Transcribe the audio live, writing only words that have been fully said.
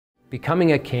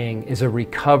Becoming a king is a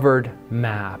recovered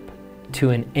map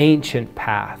to an ancient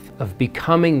path of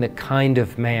becoming the kind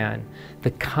of man,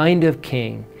 the kind of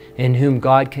king in whom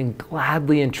God can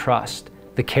gladly entrust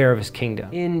the care of his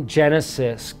kingdom. In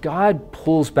Genesis, God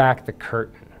pulls back the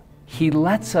curtain. He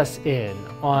lets us in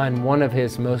on one of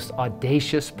his most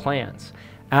audacious plans.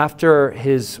 After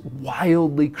his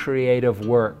wildly creative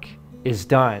work is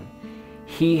done,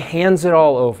 he hands it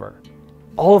all over,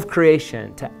 all of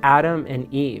creation, to Adam and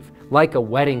Eve, like a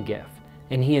wedding gift,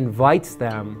 and he invites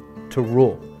them to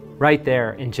rule. Right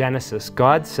there in Genesis,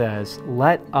 God says,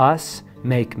 "Let us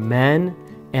make men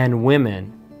and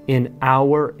women in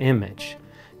our image,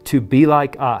 to be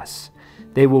like us.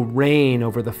 They will reign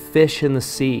over the fish in the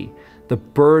sea, the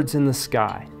birds in the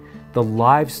sky, the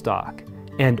livestock,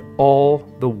 and all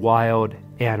the wild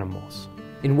animals."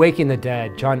 In Waking the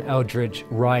Dead, John Eldredge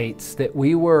writes that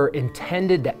we were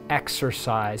intended to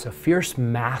exercise a fierce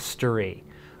mastery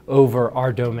over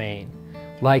our domain.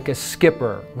 Like a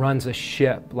skipper runs a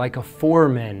ship, like a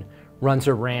foreman runs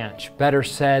a ranch. Better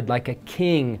said, like a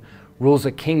king rules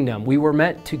a kingdom. We were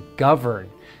meant to govern,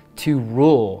 to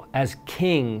rule as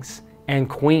kings and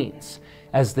queens.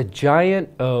 As the giant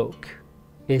oak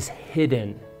is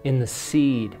hidden in the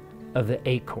seed of the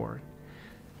acorn,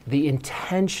 the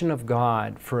intention of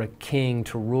God for a king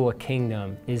to rule a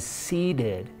kingdom is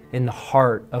seated in the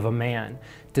heart of a man.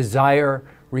 Desire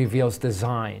reveals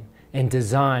design, and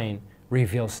design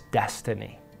reveals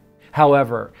destiny.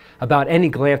 However, about any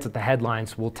glance at the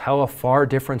headlines will tell a far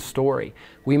different story.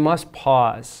 We must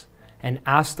pause and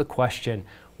ask the question,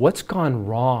 what's gone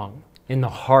wrong in the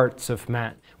hearts of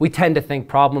men? We tend to think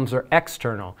problems are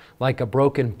external, like a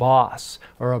broken boss,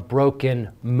 or a broken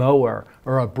mower,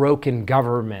 or a broken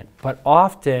government. But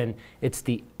often it's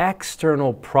the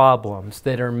external problems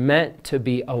that are meant to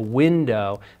be a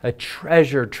window, a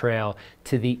treasure trail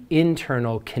to the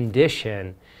internal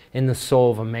condition in the soul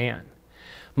of a man.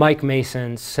 Mike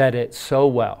Mason said it so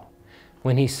well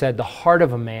when he said the heart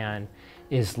of a man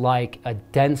is like a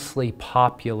densely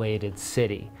populated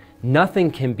city. Nothing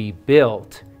can be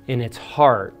built in its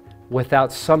heart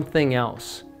without something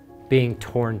else being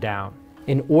torn down.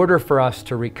 In order for us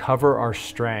to recover our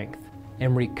strength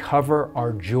and recover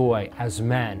our joy as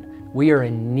men, we are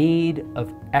in need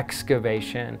of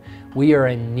excavation. We are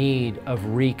in need of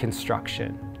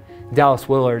reconstruction. Dallas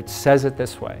Willard says it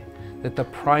this way, that the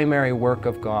primary work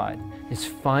of God is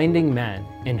finding men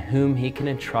in whom he can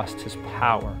entrust his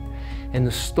power. And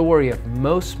the story of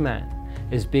most men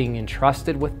is being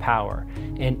entrusted with power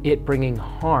and it bringing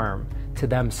harm to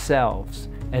themselves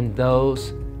and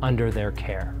those under their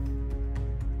care.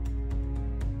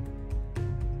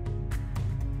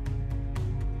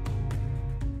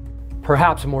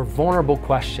 Perhaps a more vulnerable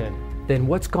question than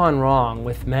what's gone wrong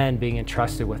with men being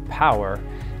entrusted with power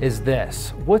is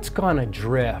this: what's gone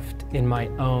adrift in my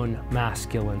own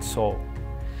masculine soul?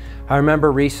 I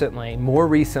remember recently, more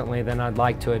recently than I'd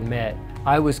like to admit,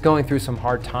 I was going through some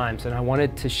hard times and I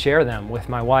wanted to share them with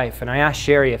my wife, and I asked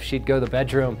Sherry if she'd go to the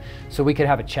bedroom so we could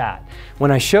have a chat.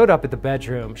 When I showed up at the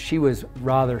bedroom, she was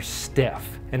rather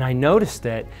stiff, and I noticed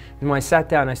it, and when I sat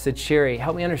down I said, "Sherry,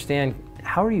 help me understand,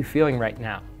 how are you feeling right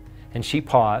now?" And she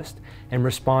paused and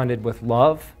responded with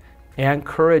love and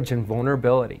courage and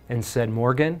vulnerability and said,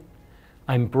 "Morgan,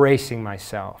 I'm bracing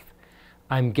myself.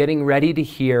 I'm getting ready to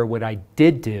hear what I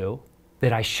did do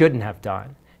that I shouldn't have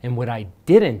done, and what I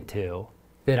didn't do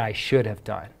that I should have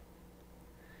done."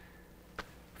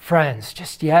 Friends,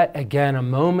 just yet again, a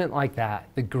moment like that,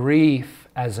 the grief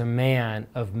as a man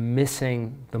of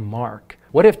missing the mark.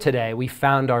 What if today we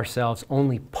found ourselves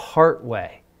only part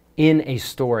way in a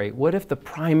story? What if the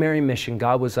primary mission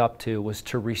God was up to was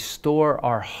to restore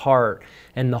our heart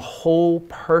and the whole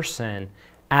person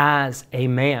as a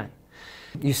man?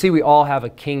 You see, we all have a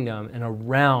kingdom and a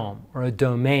realm or a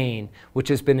domain which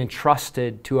has been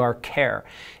entrusted to our care.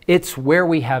 It's where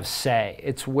we have say.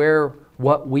 It's where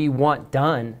what we want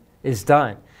done is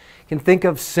done. You can think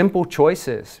of simple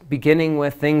choices, beginning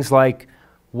with things like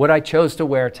what I chose to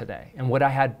wear today and what I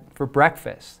had for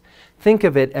breakfast. Think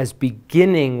of it as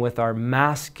beginning with our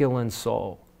masculine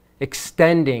soul,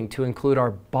 extending to include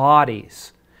our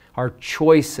bodies, our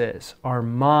choices, our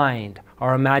mind,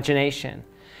 our imagination.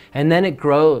 And then it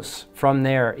grows from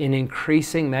there in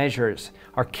increasing measures.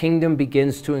 Our kingdom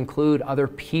begins to include other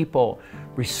people,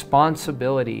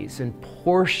 responsibilities, and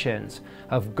portions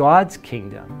of God's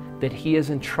kingdom that he has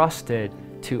entrusted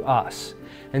to us.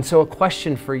 And so a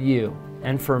question for you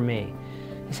and for me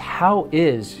is, how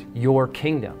is your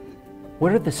kingdom?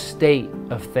 What are the state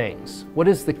of things? What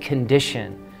is the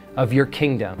condition of your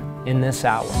kingdom in this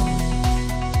hour?